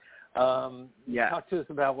gay. Talk to us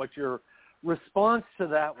about what your response to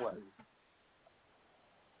that was.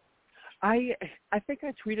 I think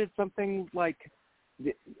I tweeted something like,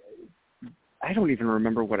 I don't even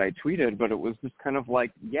remember what I tweeted, but it was just kind of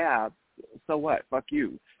like, yeah, so what? Fuck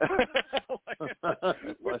you.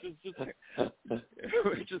 which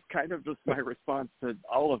is kind of just my response to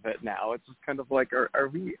all of it now. It's just kind of like, are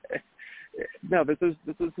we? No, this is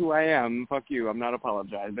who I am. Fuck you. I'm not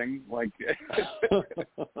apologizing. Like,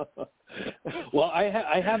 well,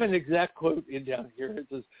 I have an exact quote in down here. It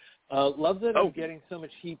says, "Love that I'm getting so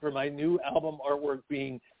much heat for my new album artwork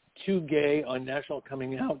being too gay on National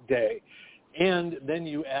Coming Out Day," and then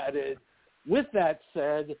you added, "With that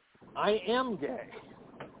said, I am gay."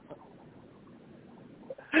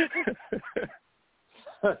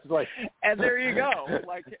 It's like, and there you go.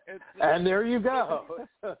 And there you go.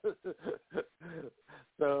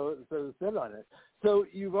 So sit on it. So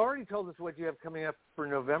you've already told us what you have coming up for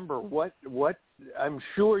November. What I'm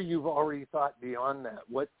sure you've already thought beyond that.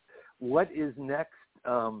 What is next?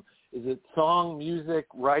 Is it song, music,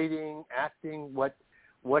 writing, acting? What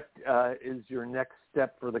is your next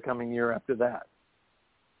step for the coming year after that?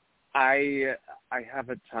 I have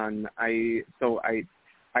a ton. I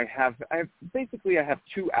have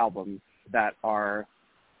two albums that are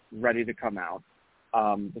ready to come out.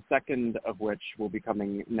 The second of which will be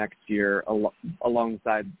coming next year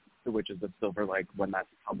alongside The Witches of Silverlake when that's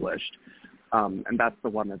published. And that's the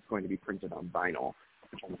one that's going to be printed on vinyl,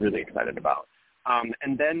 which I'm really excited about.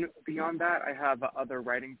 And then beyond that, I have other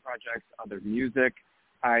writing projects, other music.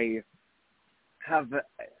 I have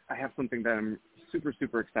something that I'm super,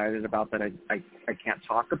 super excited about that I can't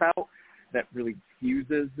talk about, that really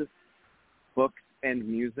fuses books and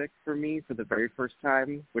music for me for the very first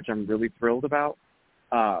time, which I'm really thrilled about.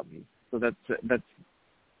 So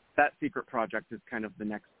that secret project is kind of the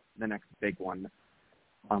next big one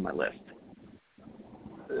on my list.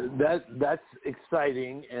 That's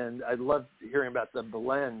exciting, and I love hearing about the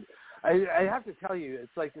blend. I have to tell you,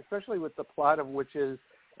 it's like, especially with the plot of Witches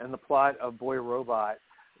and the plot of Boy Robot,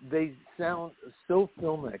 they sound so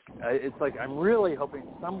filmic. It's like I'm really hoping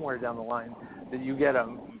somewhere down the line that you get a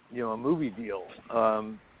movie deal.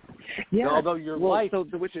 Although your life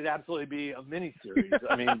should absolutely be a miniseries.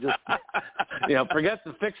 I mean, just forget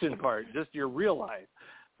the fiction part, just your real life.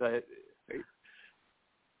 But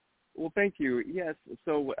well, thank you. Yes.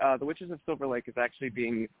 So The Witches of Silverlake is actually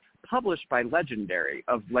being published by Legendary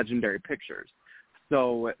Pictures.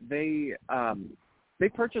 So they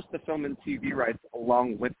purchased the film and TV rights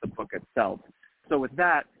along with the book itself. So with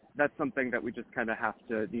that, that's something that we just kind of have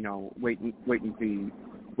to, wait and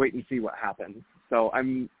see what happens. So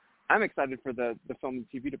I'm excited for the film and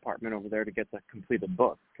TV department over there to get the completed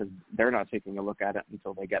book, because they're not taking a look at it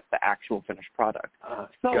until they get the actual finished product.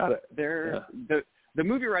 Got it. The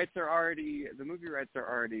movie rights are already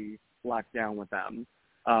locked down with them,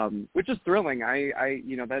 which is thrilling. I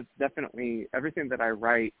that's definitely everything that I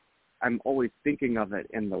write. I'm always thinking of it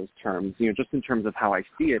in those terms, just in terms of how I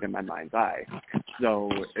see it in my mind's eye. So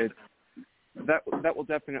that will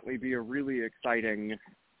definitely be a really exciting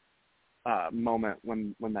moment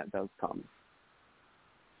when that does come.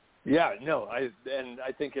 Yeah, no, I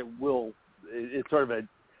think it will. It's sort of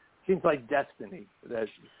seems like destiny that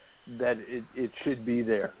it should be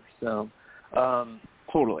there. So,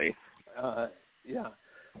 totally. Yeah.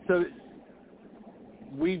 So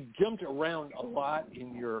we've jumped around a lot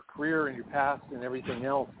in your career and your past and everything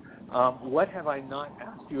else. What have I not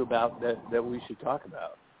asked you about that we should talk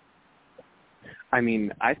about? I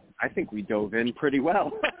mean, I think we dove in pretty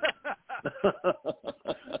well.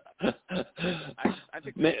 I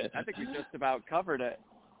think we just about covered it.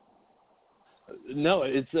 No,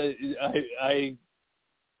 it's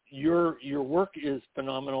your work is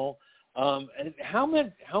phenomenal. And how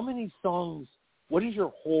many songs? What does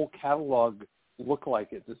your whole catalog look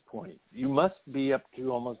like at this point? You must be up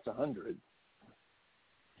to almost 100.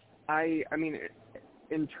 I mean,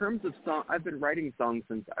 in terms of song, I've been writing songs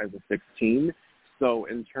since I was 16. So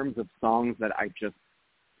in terms of songs that I just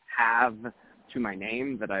have to my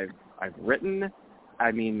name that I've written,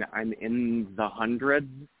 I mean, I'm in the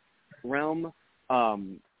hundreds realm.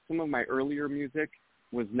 Some of my earlier music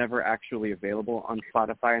was never actually available on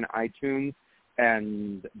Spotify and iTunes,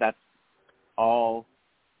 and that's all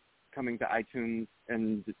coming to iTunes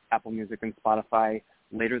and Apple Music and Spotify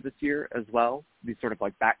later this year as well, these sort of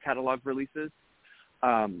like back catalog releases.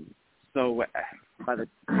 So by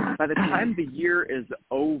the time the year is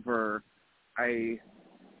over, I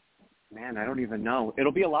don't even know.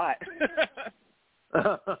 It'll be a lot.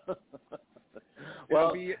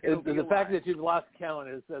 Well, it'll be the fact that you've lost count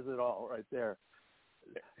says it all right there.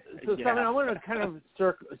 So, yeah. Simon, I want to kind of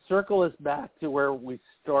circle us back to where we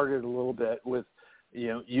started a little bit with,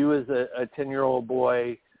 you as a 10-year-old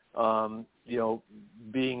boy,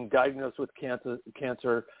 being diagnosed with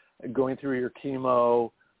cancer, going through your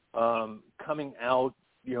chemo, coming out,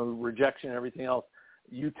 rejection, and everything else.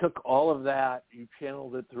 You took all of that, you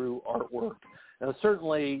channeled it through artwork. Now,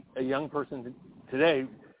 certainly a young person today,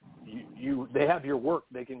 they have your work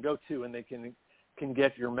they can go to, and they can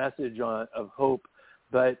get your message of hope.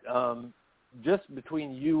 But just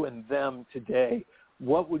between you and them today,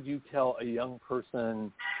 what would you tell a young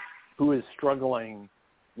person who is struggling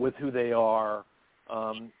with who they are?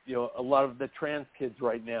 A lot of the trans kids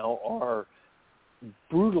right now are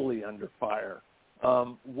brutally under fire.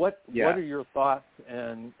 What are your thoughts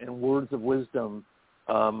and words of wisdom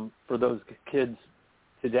for those kids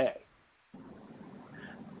today?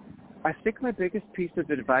 I think my biggest piece of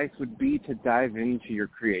advice would be to dive into your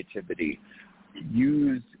creativity.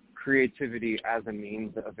 Use creativity as a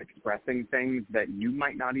means of expressing things that you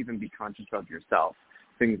might not even be conscious of yourself,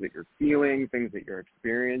 things that you're feeling, things that you're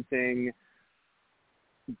experiencing.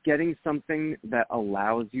 Getting something that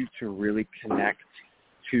allows you to really connect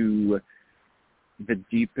to the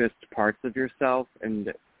deepest parts of yourself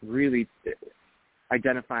and really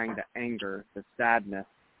identifying the anger, the sadness,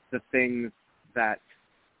 the things that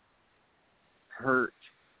hurt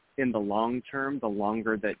in the long term, the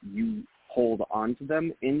longer that you hold on to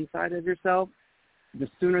them inside of yourself, the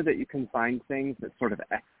sooner that you can find things that sort of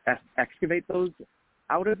excavate those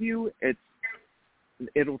out of you,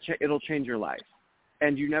 it'll change your life.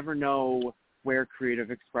 And you never know where creative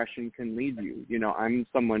expression can lead you. I'm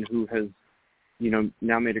someone who has,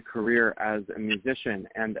 now made a career as a musician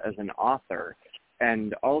and as an author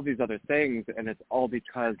and all of these other things, and it's all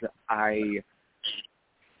because I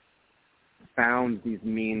found these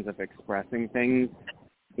means of expressing things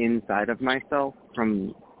inside of myself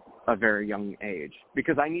from a very young age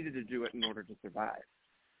because I needed to do it in order to survive.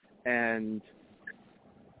 And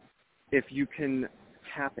if you can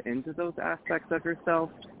tap into those aspects of yourself,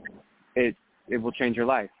 it will change your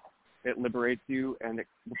life. It liberates you, and it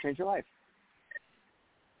will change your life.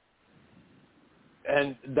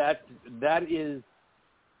 And that is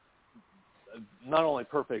not only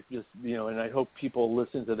perfect, just and I hope people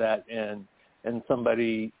listen to that and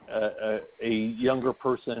somebody, a younger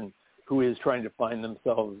person who is trying to find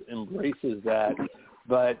themselves embraces that.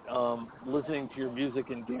 But listening to your music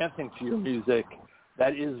and dancing to your music,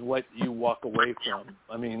 that is what you walk away from.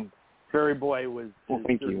 I mean, Fairy Boy was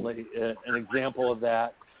certainly an example of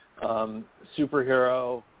that.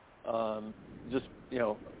 Superhero,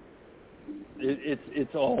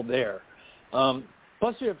 it's all there.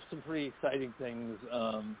 Plus, you have some pretty exciting things.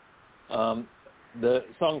 The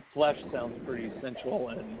song "Flesh" sounds pretty sensual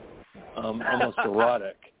and almost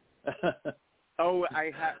erotic. Oh,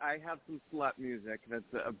 I have some slut music.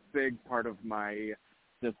 That's a big part of my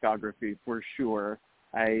discography for sure.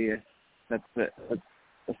 That's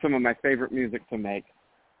some of my favorite music to make.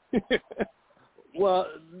 Well,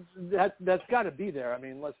 that's got to be there. I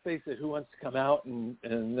mean, let's face it. Who wants to come out and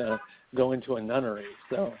go into a nunnery?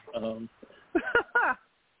 So.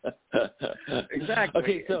 Exactly.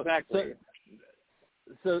 Okay. So. Exactly.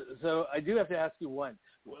 So I do have to ask you one.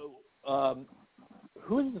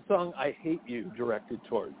 Who is the song "I Hate You" directed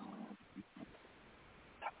towards?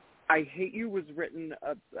 "I Hate You" was written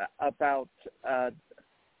about.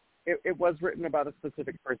 It was written about a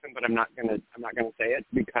specific person, but I'm not gonna say it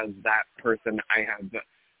because that person I have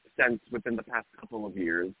since within the past couple of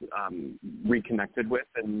years reconnected with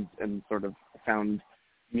and sort of found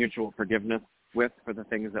mutual forgiveness with for the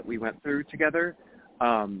things that we went through together.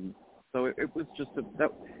 So it was just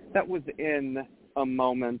that was in a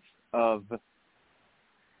moment of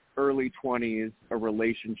early 20s, a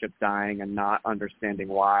relationship dying and not understanding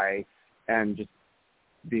why, and just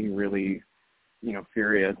being really,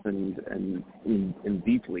 furious and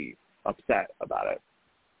deeply upset about it.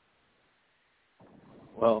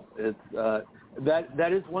 Well, it's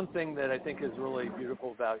that is one thing that I think is really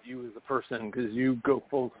beautiful about you as a person, because you go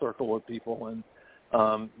full circle with people and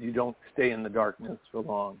you don't stay in the darkness for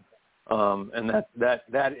long, and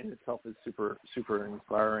that in itself is super super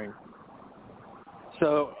inspiring.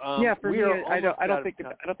 So yeah, for me, I don't think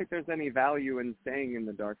there's any value in staying in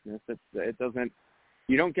the darkness. It doesn't.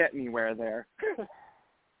 You don't get anywhere there.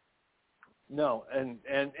 No, and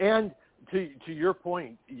to your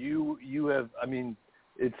point, you have. I mean,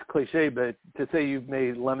 it's cliche, but to say you've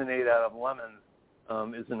made lemonade out of lemons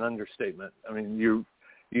is an understatement. I mean,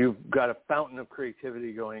 you've got a fountain of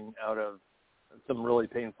creativity going out of some really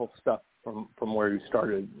painful stuff from where you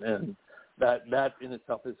started, and that in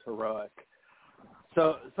itself is heroic.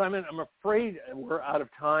 So, Simon, I'm afraid we're out of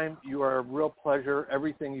time. You are a real pleasure.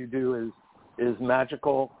 Everything you do is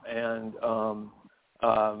magical, and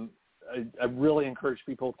I really encourage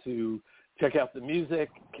people to check out the music.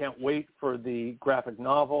 Can't wait for the graphic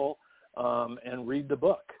novel and read the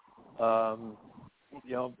book. And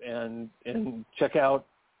check out,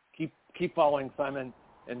 keep following Simon,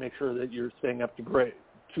 and make sure that you're staying up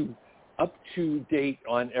to date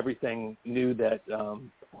on everything new that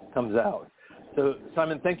comes out. So,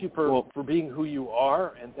 Simon, thank you for being who you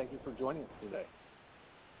are, and thank you for joining us today.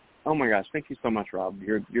 Oh my gosh, thank you so much, Rob.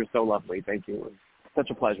 You're so lovely. Thank you. It was such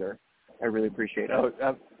a pleasure. I really appreciate it.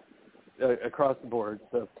 Across the board.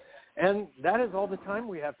 So, and that is all the time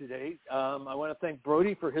we have today. I want to thank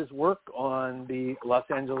Brody for his work on the Los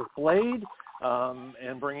Angeles Blade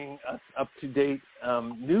and bringing us up to date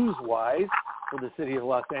news-wise for the city of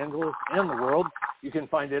Los Angeles and the world. You can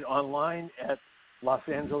find it online at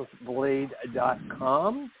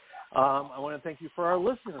losangelesblade.com. I want to thank you for our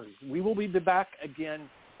listeners. We will be back again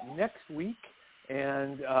next week,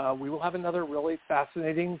 and we will have another really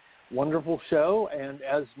fascinating, wonderful show. And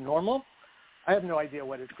as normal, I have no idea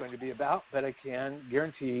what it's going to be about, but I can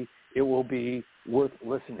guarantee it will be worth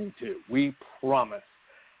listening to. We promise.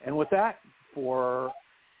 And with that, for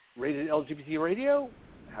Rated LGBT Radio,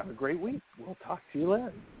 have a great week. We'll talk to you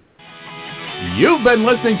then. You've been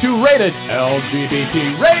listening to Rated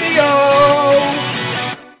LGBT Radio.